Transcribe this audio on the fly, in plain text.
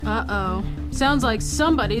Uh-oh. Sounds like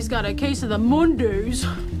somebody's got a case of the Mondays.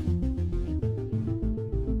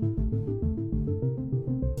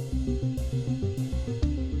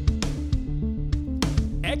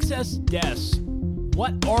 Excess deaths,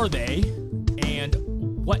 what are they, and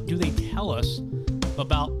what do they tell us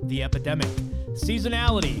about the epidemic?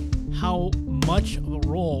 Seasonality, how much of a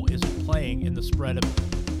role is it playing in the spread of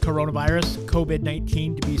coronavirus,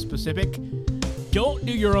 COVID-19 to be specific? Don't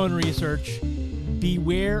do your own research.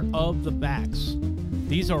 Beware of the facts.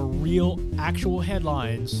 These are real, actual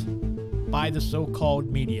headlines by the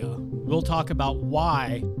so-called media. We'll talk about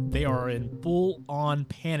why they are in full-on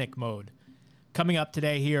panic mode. Coming up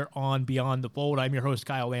today here on Beyond the Fold, I'm your host,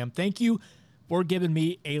 Kyle Lamb. Thank you for giving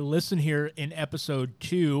me a listen here in episode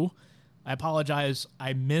 2. I apologize,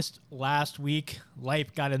 I missed last week.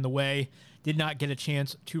 Life got in the way. Did not get a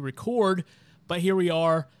chance to record, but here we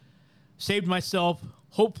are. Saved myself,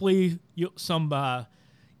 hopefully, some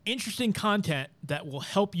interesting content that will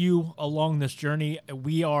help you along this journey.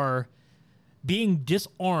 We are being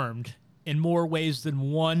disarmed in more ways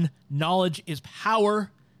than one. Knowledge is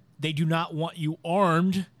power. They do not want you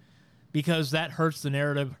armed because that hurts the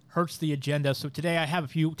narrative, hurts the agenda. So today I have a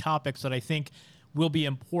few topics that I think will be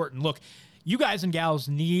important. Look, you guys and gals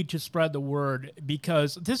need to spread the word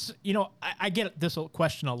because this, I get this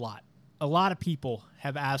question a lot. A lot of people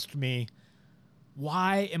have asked me,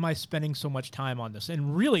 why am I spending so much time on this?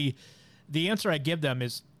 And really, the answer I give them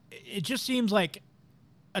is, it just seems like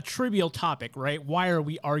a trivial topic, right? Why are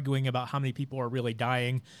we arguing about how many people are really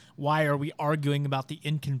dying? Why are we arguing about the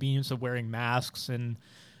inconvenience of wearing masks and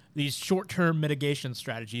these short-term mitigation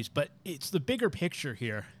strategies? But it's the bigger picture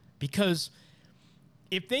here, because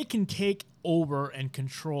if they can take over and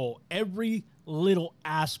control every little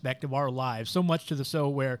aspect of our lives, so much so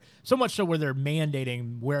where they're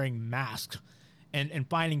mandating wearing masks and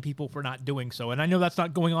fining people for not doing so. And I know that's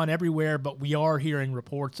not going on everywhere, but we are hearing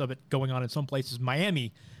reports of it going on in some places.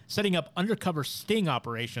 Miami setting up undercover sting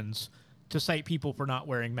operations to cite people for not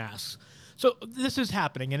wearing masks. So this is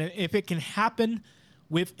happening. And if it can happen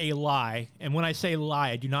with a lie, and when I say lie,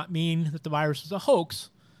 I do not mean that the virus is a hoax.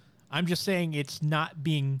 I'm just saying it's not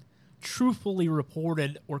being truthfully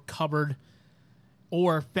reported or covered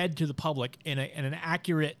or fed to the public in an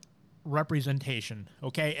accurate representation,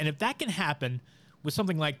 okay? And if that can happen with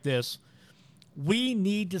something like this, we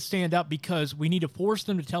need to stand up, because we need to force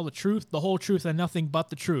them to tell the truth, the whole truth, and nothing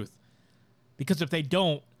but the truth. Because if they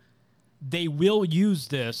don't, they will use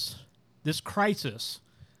this crisis.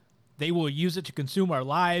 They will use it to consume our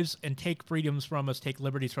lives and take freedoms from us, take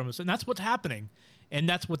liberties from us. And that's what's happening. And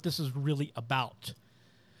that's what this is really about.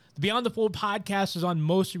 The Beyond the Fold podcast is on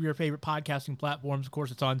most of your favorite podcasting platforms. Of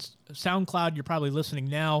course, it's on SoundCloud. You're probably listening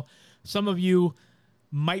now. Some of you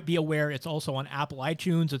might be aware it's also on Apple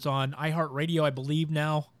iTunes. It's on iHeartRadio, I believe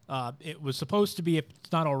now. It was supposed to be, if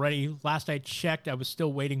it's not already. Last I checked, I was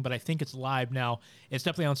still waiting, but I think it's live now. It's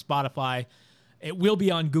definitely on Spotify. It will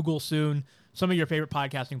be on Google soon. Some of your favorite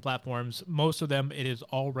podcasting platforms, most of them, it is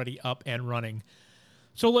already up and running.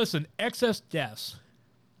 So listen, excess deaths.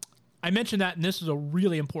 I mentioned that, and this is a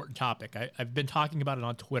really important topic. I've been talking about it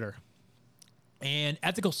on Twitter. And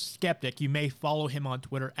Ethical Skeptic, you may follow him on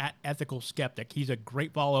Twitter at Ethical Skeptic. He's a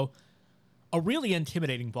great follow, a really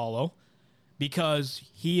intimidating follow, because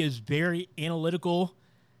he is very analytical.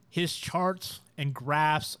 His charts and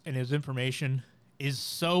graphs and his information is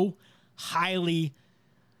so highly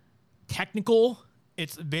technical.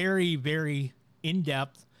 It's very, very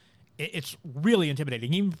in-depth. It's really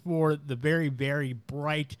intimidating, even for the very, very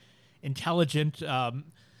bright, intelligent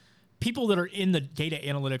people that are in the data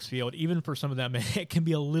analytics field. Even for some of them, it can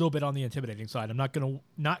be a little bit on the intimidating side. I'm not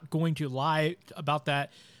going to lie about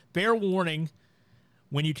that. Fair warning,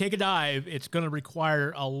 when you take a dive, it's going to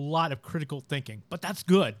require a lot of critical thinking, but that's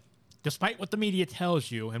good. Despite what the media tells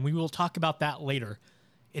you, and we will talk about that later,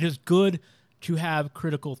 it is good to have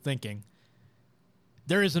critical thinking.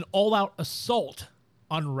 There is an all-out assault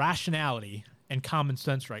on rationality and common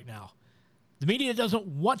sense right now. The media doesn't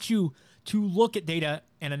want you to look at data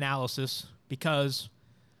and analysis, because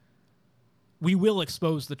we will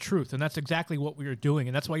expose the truth. And that's exactly what we are doing.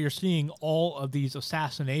 And that's why you're seeing all of these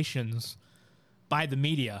assassinations by the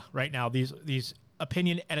media right now. These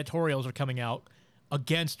opinion editorials are coming out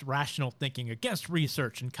against rational thinking, against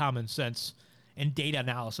research and common sense and data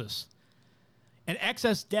analysis. And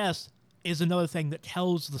excess deaths is another thing that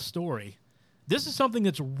tells the story. This is something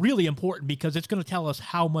that's really important, because it's going to tell us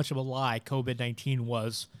how much of a lie COVID-19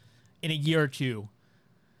 was in a year or two.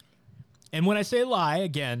 And when I say lie,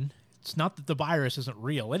 again, it's not that the virus isn't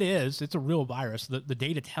real. It is. It's a real virus. The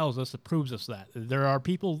data tells us, it proves us that. There are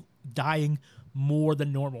people dying more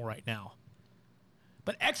than normal right now.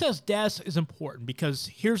 But excess deaths is important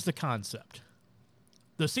because here's the concept.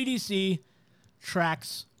 The CDC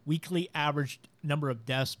tracks weekly average number of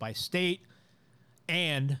deaths by state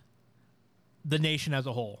and the nation as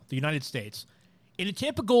a whole, the United States. In a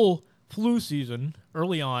typical flu season,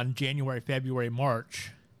 early on, January, February,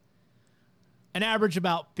 March, an average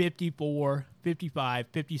about 54, 55,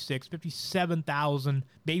 56, 57,000,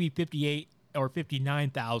 maybe 58 or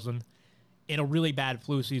 59,000 in a really bad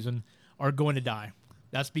flu season are going to die.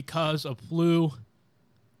 That's because of flu,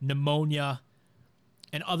 pneumonia,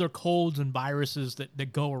 and other colds and viruses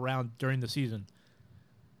that go around during the season.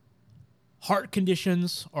 Heart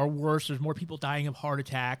conditions are worse. There's more people dying of heart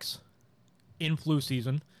attacks in flu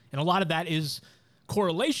season. And a lot of that is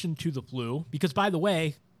correlation to the flu because, by the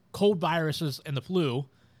way, cold viruses and the flu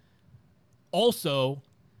also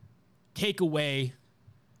take away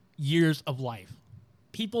years of life.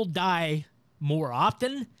 People die more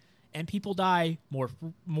often and people die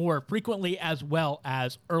more frequently as well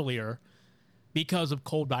as earlier because of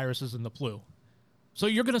cold viruses and the flu. So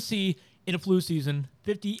you're going to see in a flu season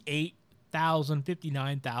 58,000,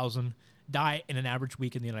 59,000 die in an average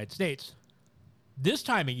week in the United States. This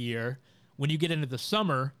time of year, when you get into the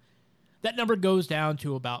summer, that number goes down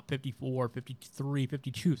to about 54, 53,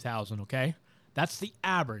 52,000, okay? That's the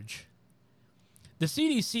average. The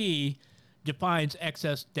CDC defines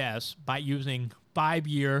excess deaths by using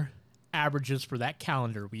 5-year averages for that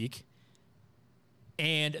calendar week,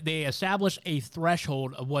 and they establish a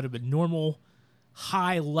threshold of what a normal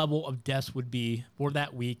high level of deaths would be for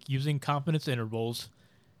that week using confidence intervals,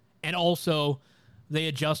 and also they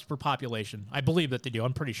adjust for population. I believe that they do.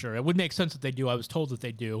 I'm pretty sure. It would make sense that they do. I was told that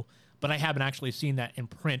they do, but I haven't actually seen that in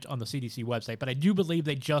print on the CDC website. But I do believe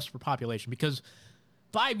they adjust for population because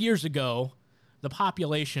 5 years ago, the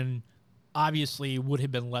population obviously would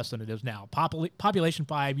have been less than it is now. Population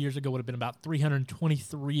 5 years ago would have been about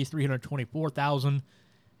 324,000.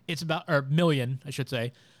 It's about, or million, I should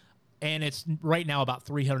say. And it's right now about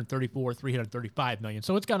 334, 335 million.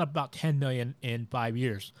 So it's gone up about 10 million in 5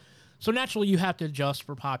 years. So naturally, you have to adjust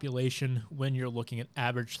for population when you're looking at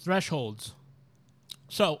average thresholds.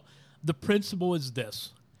 So the principle is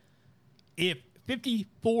this. If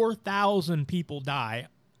 54,000 people die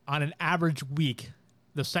on an average week,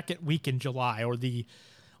 the second week in July, or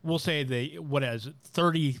we'll say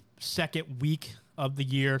 32nd week of the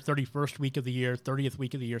year, 31st week of the year, 30th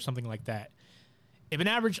week of the year, something like that. If an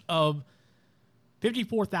average of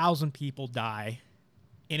 54,000 people die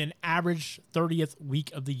in an average 30th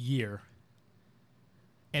week of the year,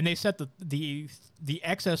 and they set the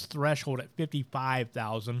excess threshold at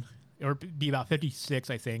 55,000, or be about 56,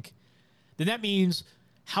 I think, then that means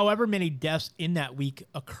however many deaths in that week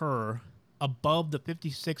occur above the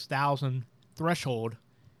 56,000 threshold,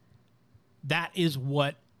 that is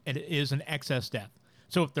what it is an excess death.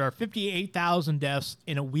 So if there are 58,000 deaths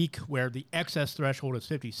in a week where the excess threshold is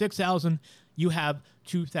 56,000, you have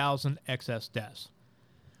 2,000 excess deaths.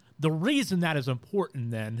 The reason that is important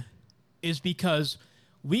then is because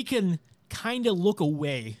we can kind of look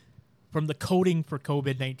away from the coding for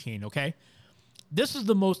COVID-19, okay? This is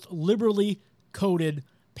the most liberally coded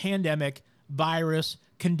pandemic virus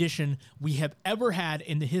condition we have ever had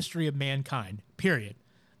in the history of mankind, period.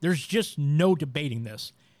 There's just no debating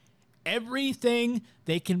this. Everything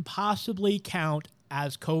they can possibly count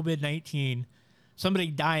as COVID-19, somebody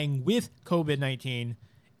dying with COVID-19,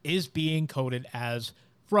 is being coded as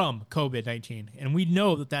from COVID-19. And we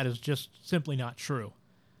know that that is just simply not true.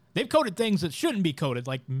 They've coded things that shouldn't be coded,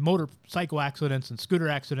 like motorcycle accidents and scooter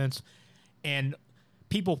accidents and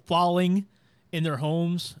people falling in their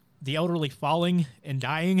homes, the elderly falling and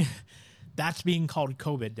dying. That's being called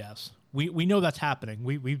COVID deaths. We know that's happening.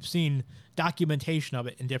 We've seen documentation of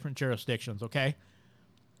it in different jurisdictions, okay?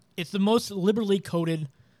 It's the most liberally coded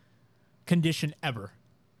condition ever.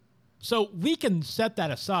 So we can set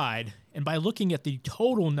that aside, and by looking at the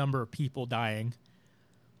total number of people dying,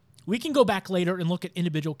 we can go back later and look at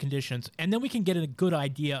individual conditions, and then we can get a good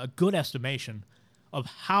idea, a good estimation of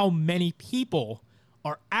how many people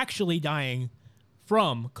are actually dying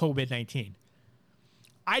from COVID-19.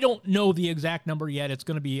 I don't know the exact number yet. It's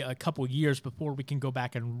going to be a couple years before we can go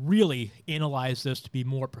back and really analyze this to be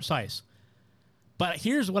more precise. But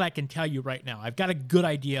here's what I can tell you right now. I've got a good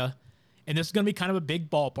idea, and this is going to be kind of a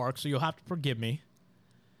big ballpark, so you'll have to forgive me.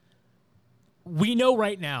 We know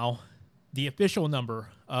right now the official number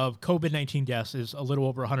of COVID-19 deaths is a little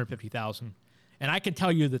over 150,000, and I can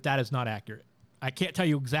tell you that that is not accurate. I can't tell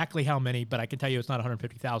you exactly how many, but I can tell you it's not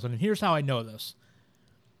 150,000, and here's how I know this.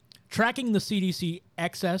 Tracking the CDC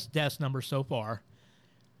excess deaths number so far,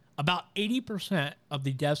 about 80% of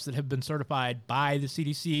the deaths that have been certified by the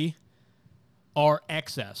CDC are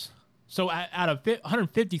excess. So out of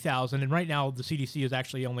 150,000, and right now the CDC is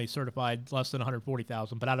actually only certified less than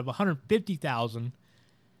 140,000, but out of 150,000,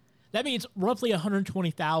 that means roughly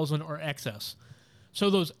 120,000 are excess. So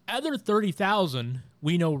those other 30,000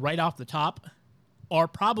 we know right off the top are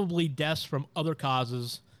probably deaths from other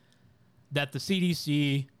causes that the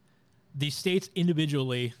CDC, the states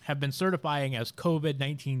individually, have been certifying as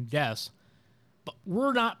COVID-19 deaths, but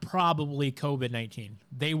were not probably COVID-19.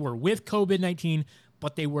 They were with COVID-19,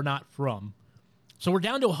 but they were not from. So we're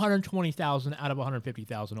down to 120,000 out of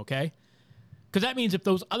 150,000, okay? Because that means if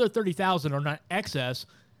those other 30,000 are not excess,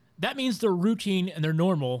 that means they're routine and they're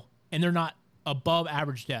normal and they're not above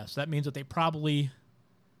average deaths. That means that they probably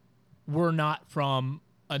were not from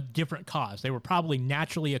a different cause. They were probably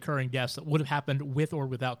naturally occurring deaths that would have happened with or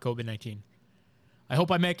without COVID-19. I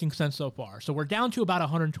hope I'm making sense so far. So we're down to about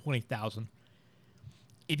 120,000.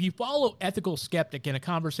 If you follow Ethical Skeptic in a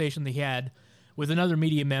conversation that he had with another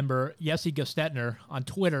media member, Jesse Gestetner, on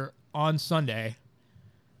Twitter on Sunday,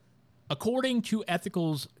 according to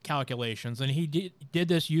Ethical's calculations, and he did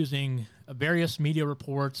this using various media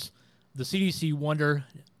reports, the CDC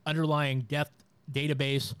underlying death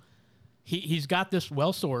database, he's got this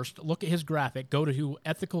well-sourced. Look at his graphic. Go to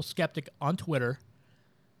Ethical Skeptic on Twitter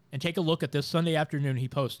and take a look at this. Sunday afternoon, he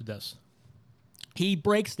posted this. He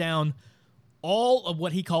breaks down all of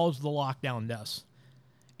what he calls the lockdown deaths.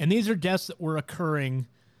 And these are deaths that were occurring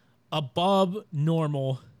above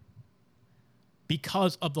normal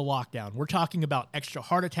because of the lockdown. We're talking about extra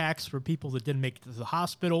heart attacks for people that didn't make it to the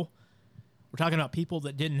hospital. We're talking about people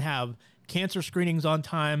that didn't have cancer screenings on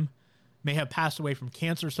time, may have passed away from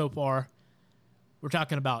cancer so far. We're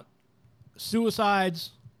talking about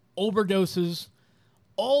suicides, overdoses,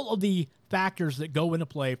 all of the factors that go into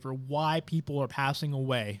play for why people are passing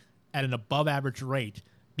away at an above average rate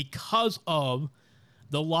because of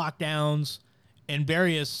the lockdowns and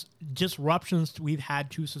various disruptions we've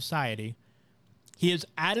had to society. He has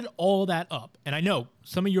added all that up. And I know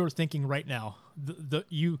some of you are thinking right now,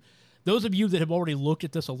 those of you that have already looked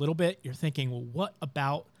at this a little bit, you're thinking, well, what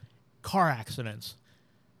about car accidents?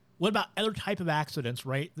 What about other type of accidents,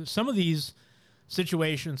 right? Some of these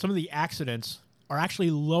situations, some of the accidents are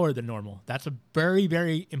actually lower than normal. That's a very,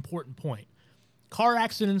 very important point. Car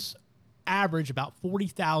accidents average about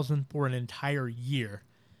 40,000 for an entire year.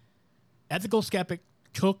 Ethical Skeptic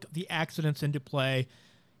took the accidents into play.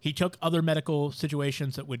 He took other medical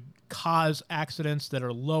situations that would cause accidents that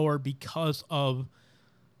are lower because of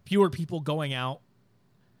fewer people going out.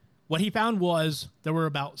 What he found was there were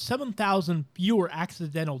about 7,000 fewer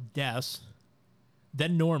accidental deaths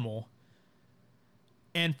than normal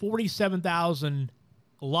and 47,000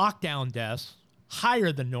 lockdown deaths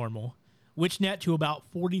higher than normal, which net to about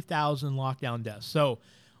 40,000 lockdown deaths. So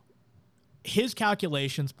his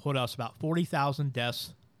calculations put us about 40,000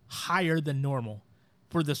 deaths higher than normal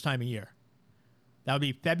for this time of year. That would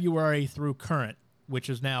be February through current, which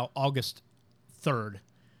is now August 3rd.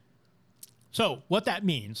 So what that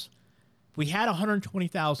means, if we had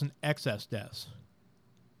 120,000 excess deaths,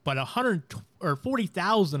 but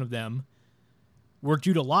 40,000 of them were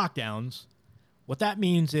due to lockdowns, what that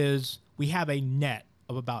means is we have a net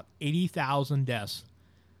of about 80,000 deaths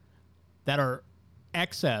that are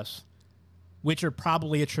excess, which are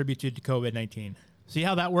probably attributed to COVID-19. See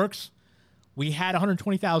how that works? We had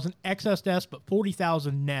 120,000 excess deaths, but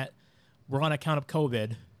 40,000 net were on account of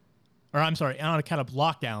COVID, on account of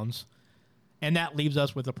lockdowns, and that leaves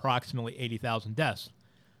us with approximately 80,000 deaths.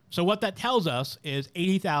 So what that tells us is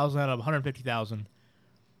 80,000 out of 150,000,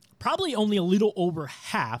 probably only a little over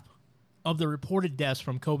half of the reported deaths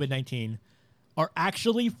from COVID-19 are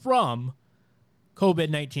actually from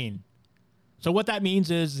COVID-19. So what that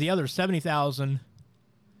means is the other 70,000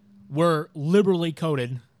 were liberally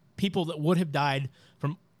coded, people that would have died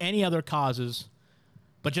from any other causes,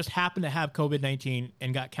 but just happened to have COVID-19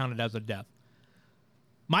 and got counted as a death.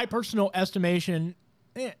 My personal estimation,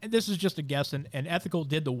 this is just a guess, and Ethical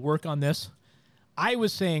did the work on this. I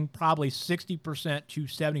was saying probably 60% to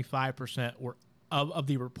 75% of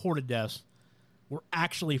the reported deaths were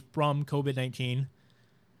actually from COVID-19.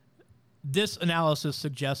 This analysis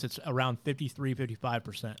suggests it's around 53,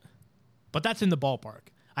 55%. But that's in the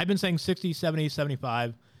ballpark. I've been saying 60, 70,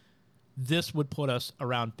 75. This would put us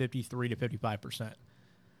around 53 to 55%.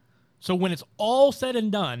 So when it's all said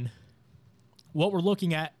and done, what we're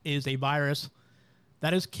looking at is a virus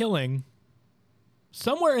that is killing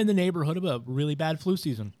somewhere in the neighborhood of a really bad flu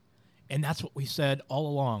season. And that's what we said all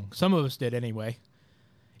along. Some of us did anyway.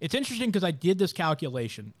 It's interesting because I did this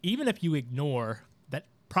calculation. Even if you ignore that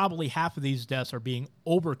probably half of these deaths are being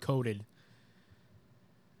overcoded,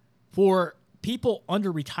 for people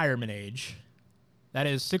under retirement age, that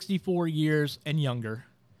is 64 years and younger,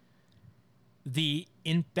 the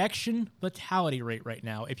infection fatality rate right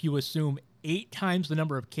now, if you assume 8 times the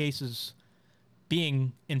number of cases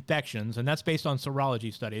being infections, and that's based on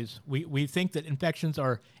serology studies, we think that infections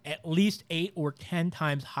are at least 8 or 10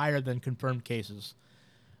 times higher than confirmed cases.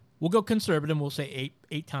 We'll go conservative, we'll say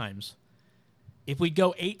 8 times. If we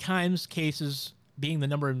go 8 times cases being the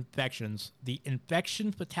number of infections, the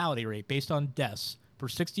infection fatality rate based on deaths for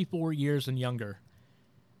 64 years and younger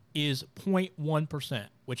is 0.1%,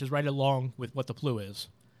 which is right along with what the flu is.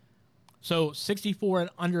 So 64 and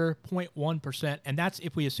under 0.1%, and that's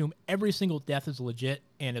if we assume every single death is legit,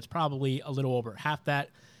 and it's probably a little over half that.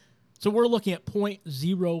 So we're looking at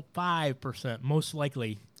 0.05%, most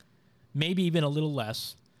likely, maybe even a little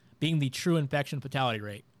less, being the true infection fatality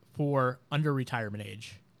rate for under retirement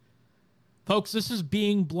age. Folks, this is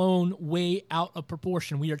being blown way out of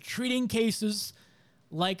proportion. We are treating cases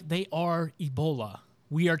like they are Ebola.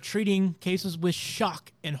 We are treating cases with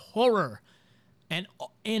shock and horror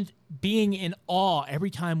and being in awe every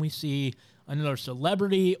time we see another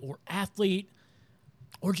celebrity or athlete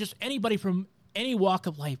or just anybody from any walk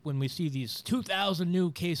of life. When we see these 2,000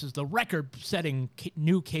 new cases, the record-setting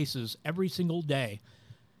new cases every single day,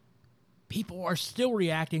 people are still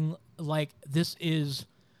reacting like this is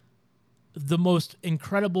the most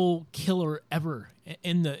incredible killer ever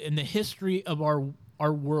in the history of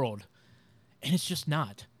our world. And it's just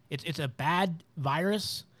not. It's a bad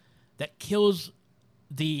virus that kills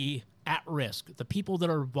the at risk, the people that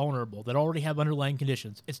are vulnerable, that already have underlying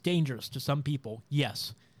conditions. It's dangerous to some people,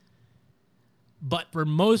 yes. But for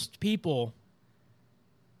most people,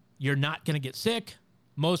 you're not going to get sick.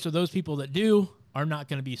 Most of those people that do are not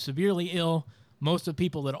going to be severely ill. Most of the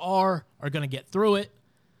people that are going to get through it.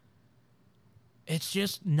 It's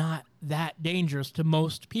just not that dangerous to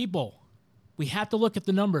most people. We have to look at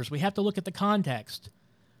the numbers. We have to look at the context.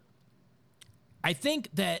 I think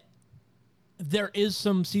that there is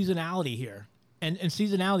some seasonality here, and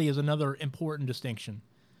seasonality is another important distinction.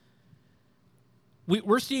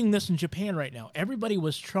 We're seeing this in Japan right now. Everybody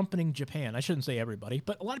was trumpeting Japan. I shouldn't say everybody,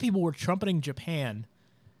 but a lot of people were trumpeting Japan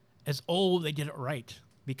as, oh, they did it right,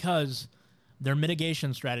 because their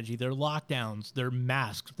mitigation strategy, their lockdowns, their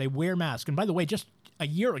masks, they wear masks. And by the way, just a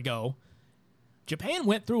year ago, Japan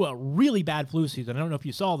went through a really bad flu season. I don't know if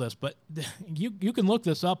you saw this, but you can look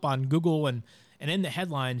this up on Google, and in the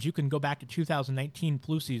headlines, you can go back to 2019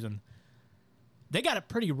 flu season. They got it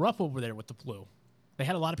pretty rough over there with the flu. They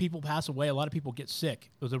had a lot of people pass away. A lot of people get sick.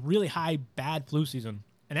 It was a really high, bad flu season.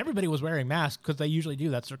 And everybody was wearing masks because they usually do.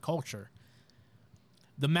 That's their culture.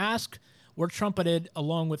 The masks were trumpeted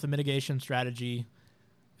along with the mitigation strategy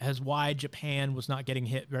as why Japan was not getting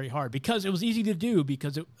hit very hard. Because it was easy to do,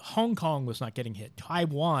 because Hong Kong was not getting hit.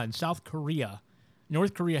 Taiwan, South Korea.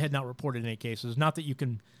 North Korea had not reported any cases. Not that you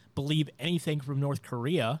can believe anything from North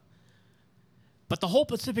Korea. But the whole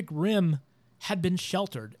Pacific Rim had been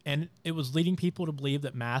sheltered, and it was leading people to believe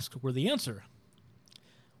that masks were the answer.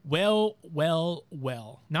 Well.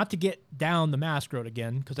 Not to get down the mask road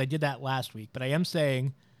again, because I did that last week, but I am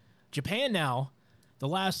saying Japan now, the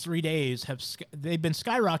last 3 days, they've been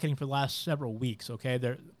skyrocketing for the last several weeks, okay?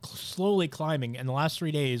 They're slowly climbing, and the last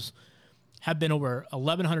 3 days have been over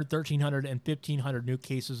 1,100, 1,300, and 1,500 new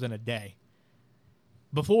cases in a day.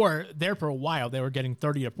 Before, there for a while, they were getting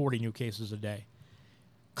 30 to 40 new cases a day.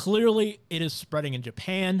 Clearly, it is spreading in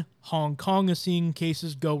Japan. Hong Kong is seeing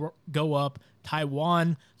cases go up.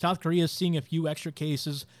 Taiwan, South Korea is seeing a few extra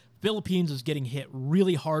cases. Philippines is getting hit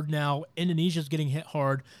really hard now. Indonesia is getting hit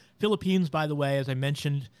hard. Philippines, by the way, as I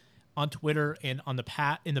mentioned on Twitter and in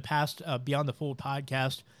the past Beyond the Fold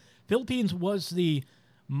podcast, Philippines was the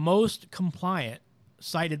most compliant,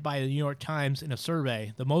 cited by the New York Times in a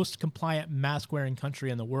survey, the most compliant mask-wearing country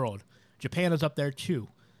in the world. Japan is up there too.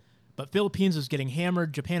 But Philippines is getting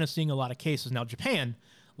hammered. Japan is seeing a lot of cases. Now, Japan,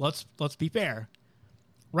 let's be fair.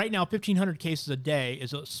 Right now, 1,500 cases a day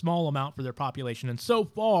is a small amount for their population. And so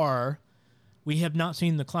far, we have not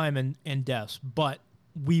seen the climb in deaths. But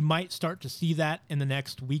we might start to see that in the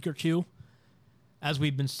next week or two, as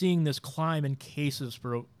we've been seeing this climb in cases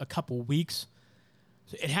for a couple weeks.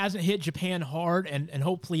 So it hasn't hit Japan hard, and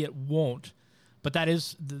hopefully it won't. But that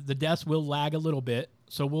is, the deaths will lag a little bit.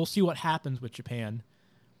 So we'll see what happens with Japan.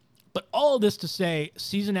 But all of this to say,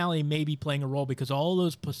 seasonality may be playing a role, because all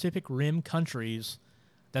those Pacific Rim countries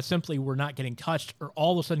that simply were not getting touched are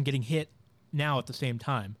all of a sudden getting hit now at the same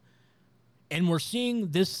time. And we're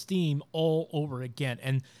seeing this theme all over again.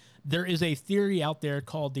 And there is a theory out there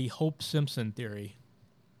called the Hope Simpson theory.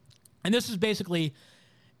 And this is basically,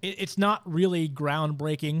 it's not really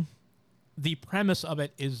groundbreaking. The premise of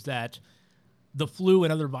it is that The flu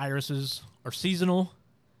and other viruses are seasonal.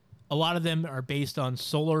 A lot of them are based on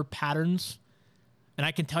solar patterns. And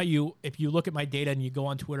I can tell you, if you look at my data and you go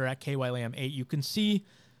on Twitter at KYLAM8, you can see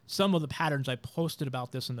some of the patterns I posted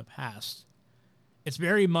about this in the past. It's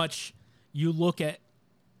very much, you look at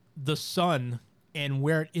the sun and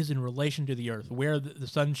where it is in relation to the earth, where the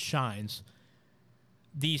sun shines.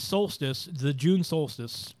 The solstice, the June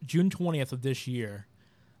solstice, June 20th of this year,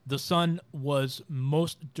 the sun was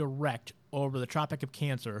most direct over the Tropic of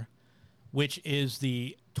Cancer, which is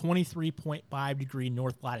the 23.5 degree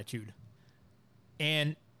north latitude.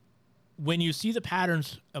 And when you see the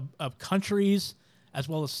patterns of countries as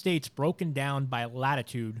well as states broken down by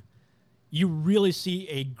latitude, you really see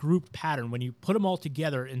a grouped pattern when you put them all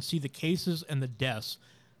together and see the cases and the deaths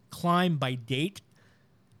climb by date.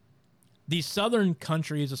 These southern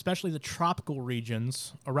countries, especially the tropical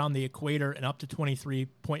regions around the equator and up to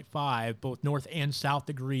 23.5, both north and south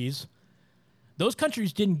degrees, those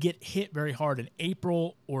countries didn't get hit very hard in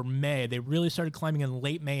April or May. They really started climbing in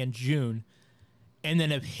late May and June, and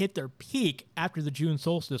then have hit their peak after the June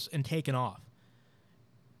solstice and taken off.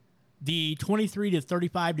 The 23 to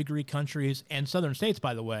 35 degree countries and southern states,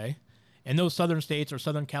 by the way, and those southern states are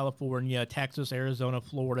Southern California, Texas, Arizona,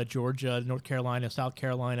 Florida, Georgia, North Carolina, South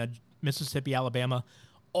Carolina, Mississippi, Alabama,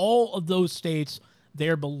 all of those states,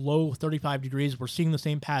 they're below 35 degrees. We're seeing the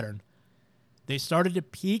same pattern. They started to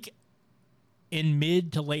peak in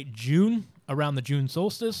mid to late June, around the June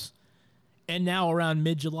solstice, and now around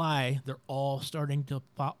mid-July, they're all starting to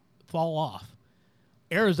fall off.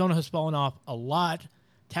 Arizona has fallen off a lot.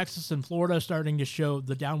 Texas and Florida are starting to show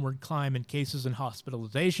the downward climb in cases and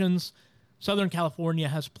hospitalizations. Southern California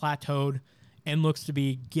has plateaued and looks to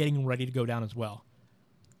be getting ready to go down as well.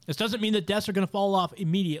 This doesn't mean that deaths are going to fall off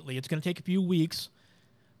immediately. It's going to take a few weeks.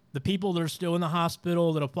 The people that are still in the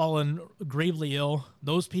hospital that have fallen gravely ill,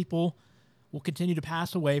 those people will continue to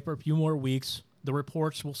pass away for a few more weeks. The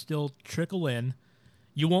reports will still trickle in.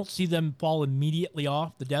 You won't see them fall immediately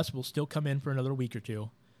off. The deaths will still come in for another week or two.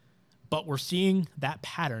 But we're seeing that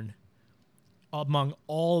pattern among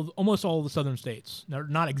almost all of the southern states. They're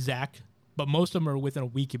not exact, but most of them are within a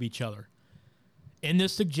week of each other. And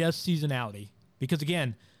this suggests seasonality. Because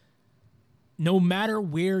again, no matter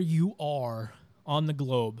where you are on the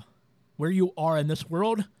globe, where you are in this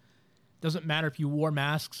world, doesn't matter if you wore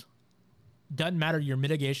masks, doesn't matter your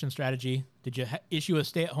mitigation strategy. Did you issue a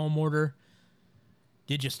stay-at-home order?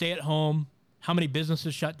 Did you stay at home? How many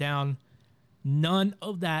businesses shut down? None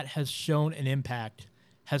of that has shown an impact,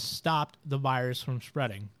 has stopped the virus from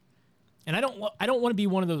spreading. And I don't want to be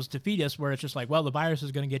one of those defeatists where it's just like, well, the virus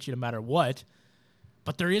is going to get you no matter what.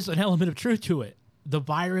 But there is an element of truth to it. The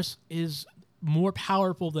virus is more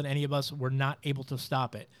powerful than any of us. We're not able to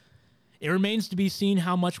stop it. It remains to be seen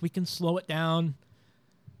how much we can slow it down,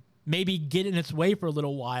 maybe get in its way for a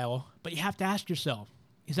little while. But you have to ask yourself,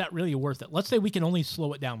 is that really worth it? Let's say we can only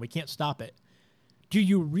slow it down. We can't stop it. Do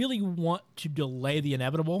you really want to delay the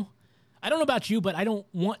inevitable? I don't know about you, but I don't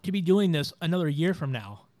want to be doing this another year from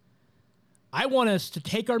now. I want us to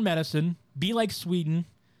take our medicine, be like Sweden,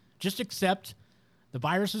 just accept the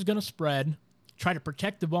virus is going to spread, try to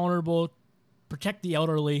protect the vulnerable, protect the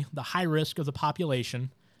elderly, the high risk of the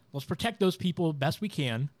population. Let's protect those people best we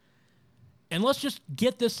can. And let's just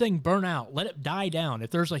get this thing burn out. Let it die down.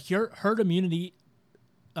 If there's a herd immunity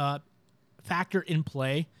factor in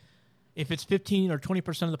play, if it's 15 or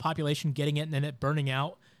 20% of the population getting it and then it burning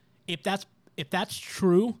out, if that's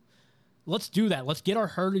true, let's do that. Let's get our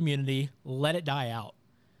herd immunity, let it die out.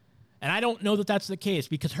 And I don't know that that's the case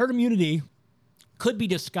because herd immunity could be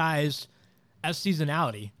disguised as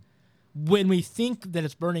seasonality. When we think that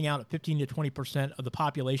it's burning out at 15 to 20% of the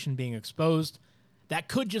population being exposed, that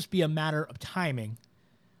could just be a matter of timing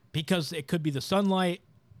because it could be the sunlight,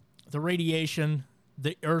 the radiation,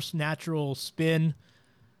 the Earth's natural spin,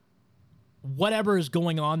 whatever is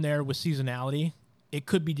going on there with seasonality. It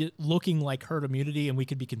could be looking like herd immunity, and we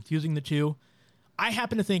could be confusing the two. I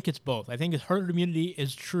happen to think it's both. I think herd immunity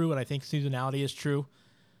is true, and I think seasonality is true,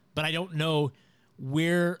 but I don't know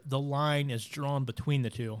where the line is drawn between the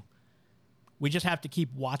two. We just have to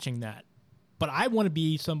keep watching that. But I want to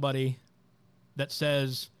be somebody that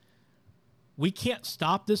says, we can't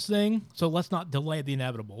stop this thing, so let's not delay the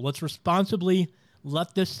inevitable. Let's responsibly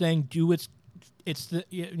let this thing do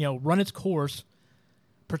run its course,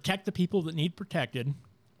 protect the people that need protected,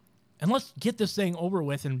 and let's get this thing over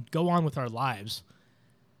with and go on with our lives.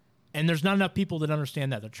 And there's not enough people that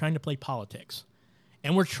understand that. They're trying to play politics.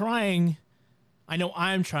 And we're trying, I know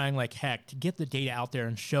I'm trying like heck, to get the data out there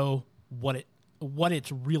and show what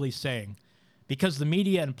it's really saying. because the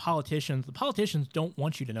media and the politicians don't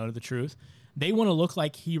want you to know the truth. They want to look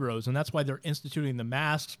like heroes, and that's why they're instituting the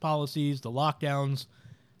masks policies, the lockdowns.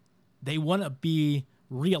 They want to be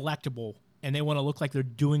reelectable, and they want to look like they're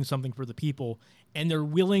doing something for the people, and they're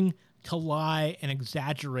willing to lie and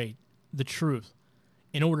exaggerate the truth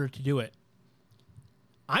in order to do it.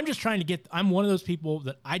 I'm one of those people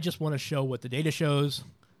that I just want to show what the data shows.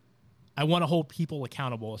 I want to hold people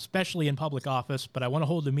accountable, especially in public office, but I want to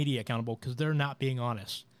hold the media accountable because they're not being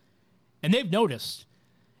honest. And they've noticed,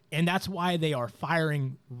 and that's why they are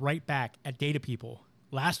firing right back at data people.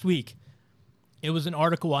 Last week, it was an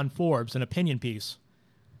article on Forbes, an opinion piece.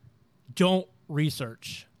 Don't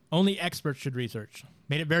research. Only experts should research.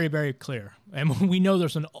 Made it very, very clear. And we know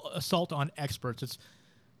there's an assault on experts. It's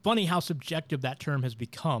funny how subjective that term has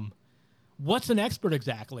become. What's an expert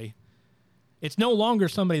exactly? It's no longer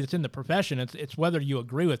somebody that's in the profession. It's whether you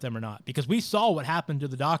agree with them or not. Because we saw what happened to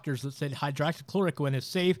the doctors that said hydroxychloroquine is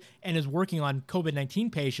safe and is working on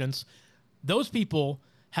COVID-19 patients. Those people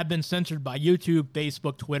have been censored by YouTube,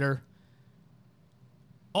 Facebook, Twitter.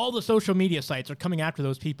 All the social media sites are coming after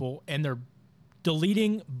those people, and they're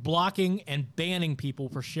deleting, blocking, and banning people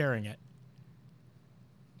for sharing it.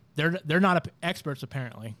 They're not experts,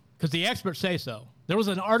 apparently, because the experts say so. There was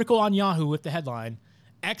an article on Yahoo with the headline,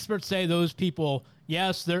 experts say those people,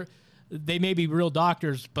 yes, they may be real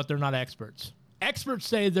doctors, but they're not experts. Experts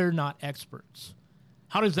say they're not experts.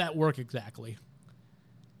 How does that work exactly?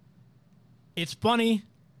 It's funny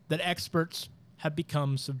that experts have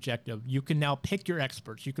become subjective. You can now pick your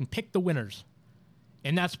experts. You can pick the winners.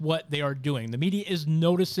 And that's what they are doing. The media is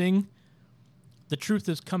noticing the truth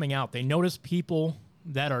is coming out. They notice people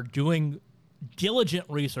that are doing diligent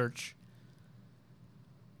research.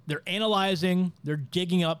 They're analyzing, they're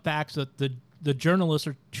digging up facts that the journalists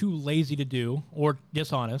are too lazy to do or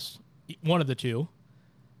dishonest, one of the two.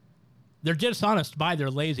 They're dishonest by their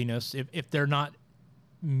laziness. If they're not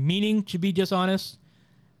meaning to be dishonest,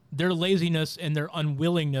 their laziness and their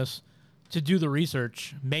unwillingness to do the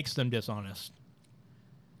research makes them dishonest.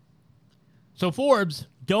 So Forbes,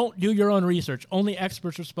 don't do your own research. Only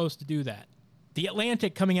experts are supposed to do that. The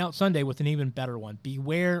Atlantic coming out Sunday with an even better one.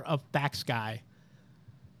 Beware of Facts Guy.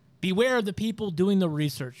 Beware of the people doing the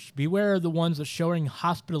research. Beware of the ones that are showing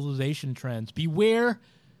hospitalization trends. Beware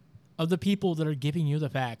of the people that are giving you the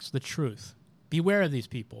facts, the truth. Beware of these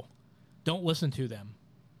people. Don't listen to them.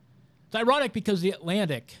 It's ironic because the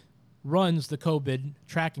Atlantic runs the COVID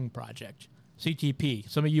tracking project, CTP.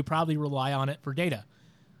 Some of you probably rely on it for data.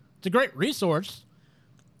 It's a great resource,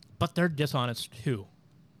 but they're dishonest too.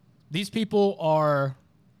 These people are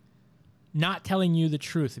not telling you the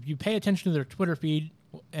truth. If you pay attention to their Twitter feed,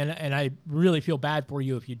 and I really feel bad for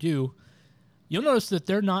you if you do, you'll notice that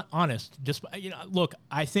they're not honest. Just look,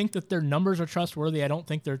 I think that their numbers are trustworthy. I don't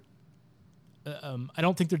think they're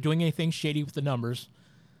doing anything shady with the numbers.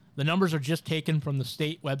 The numbers are just taken from the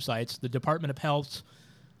state websites, the Department of Health,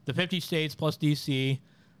 the 50 states plus DC,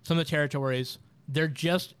 some of the territories. They're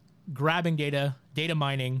just grabbing data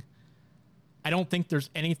mining. I don't think there's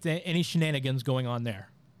any shenanigans going on there.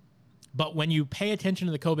 But when you pay attention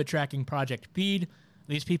to the COVID tracking project feed,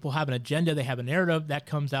 these people have an agenda. They have a narrative that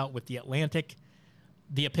comes out with the Atlantic.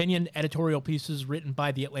 The opinion editorial pieces written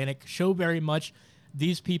by the Atlantic show very much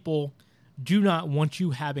these people do not want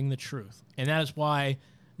you having the truth. And that is why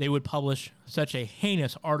they would publish such a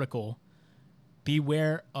heinous article.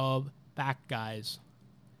 Beware of fact guys.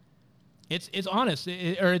 It's honest,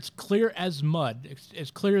 or it's clear as mud.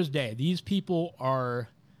 It's clear as day. These people are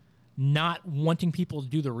not wanting people to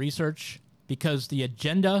do the research because the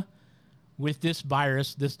agenda with this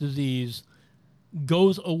virus, this disease,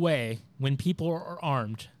 goes away when people are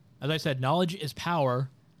armed. As I said, knowledge is power.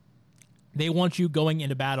 They want you going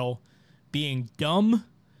into battle being dumb,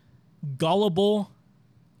 gullible,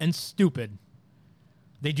 and stupid.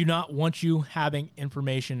 They do not want you having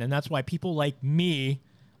information, and that's why people like me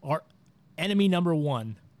are enemy number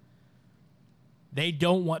one. They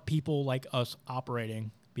don't want people like us operating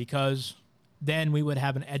because then we would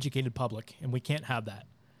have an educated public, and we can't have that.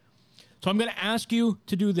 So I'm going to ask you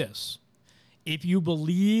to do this. If you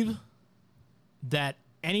believe that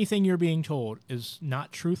anything you're being told is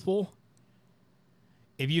not truthful,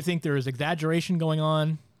 if you think there is exaggeration going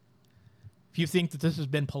on, if you think that this has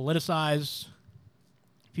been politicized,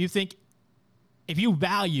 if you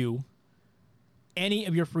value any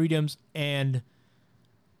of your freedoms and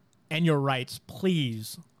your rights,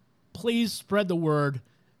 please spread the word.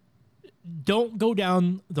 Don't go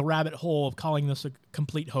down the rabbit hole of calling this a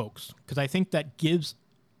complete hoax, because I think that gives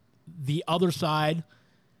the other side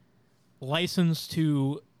license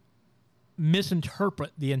to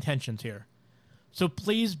misinterpret the intentions here. So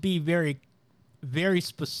please be very very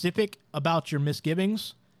specific about your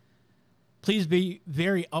misgivings. Please be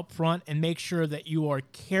very upfront and make sure that you are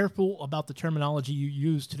careful about the terminology you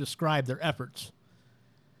use to describe their efforts.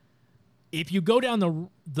 If you go down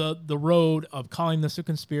the road of calling this a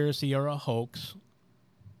conspiracy or a hoax,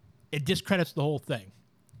 it discredits the whole thing.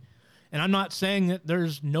 And I'm not saying that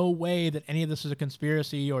there's no way that any of this is a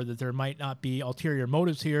conspiracy or that there might not be ulterior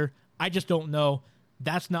motives here. I just don't know.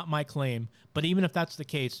 That's not my claim. But even if that's the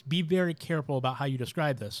case, be very careful about how you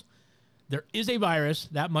describe this. There is a virus.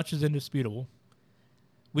 That much is indisputable.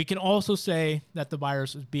 We can also say that the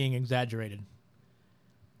virus is being exaggerated.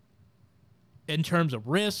 In terms of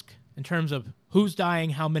risk, in terms of who's dying,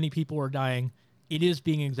 how many people are dying, it is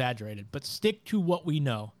being exaggerated. But stick to what we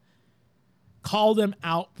know. Call them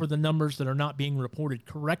out for the numbers that are not being reported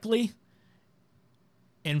correctly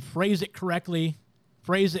and phrase it correctly.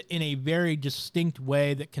 Phrase it in a very distinct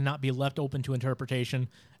way that cannot be left open to interpretation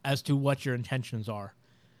as to what your intentions are.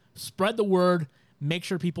 Spread the word. Make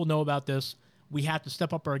sure people know about this. We have to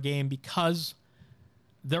step up our game because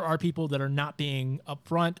there are people that are not being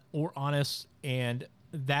upfront or honest, and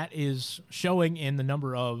that is showing in the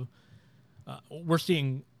number of we're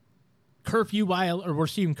seeing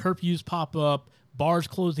curfews pop up, bars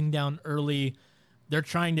closing down early. They're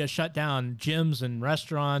trying to shut down gyms and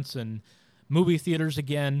restaurants and movie theaters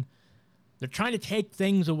again. They're trying to take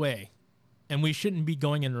things away, and we shouldn't be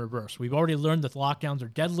going in reverse. We've already learned that the lockdowns are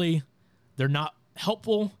deadly. They're not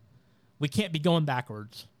helpful. We can't be going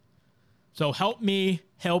backwards. So help me,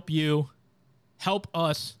 help you, help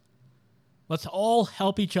us. Let's all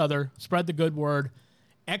help each other. Spread the good word.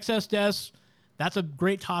 Excess deaths, that's a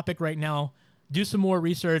great topic right now. Do some more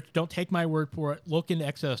research. Don't take my word for it. Look into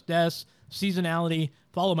excess deaths, seasonality.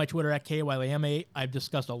 Follow my Twitter at KYLAM8. I've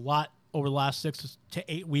discussed a lot over the last 6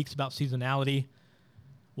 to 8 weeks about seasonality.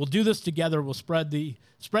 We'll do this together. We'll spread the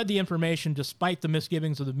information despite the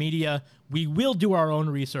misgivings of the media. We will do our own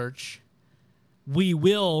research. We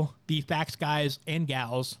will be facts guys and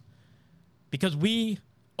gals because we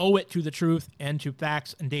owe it to the truth and to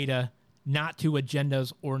facts and data, not to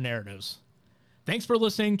agendas or narratives. Thanks for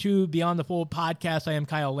listening to Beyond the Fold podcast. I am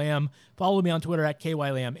Kyle Lamb. Follow me on Twitter at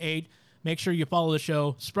KYLAM8. Make sure you follow the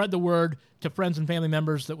show. Spread the word to friends and family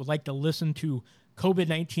members that would like to listen to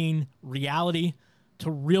COVID-19 reality, to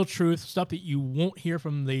real truth, stuff that you won't hear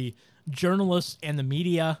from the journalists and the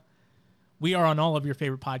media. We are on all of your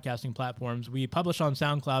favorite podcasting platforms. We publish on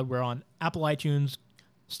SoundCloud. We're on Apple iTunes,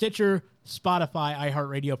 Stitcher, Spotify,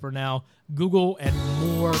 iHeartRadio for now, Google, and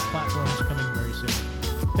more platforms coming very soon.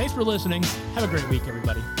 Thanks for listening. Have a great week,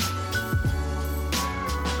 everybody.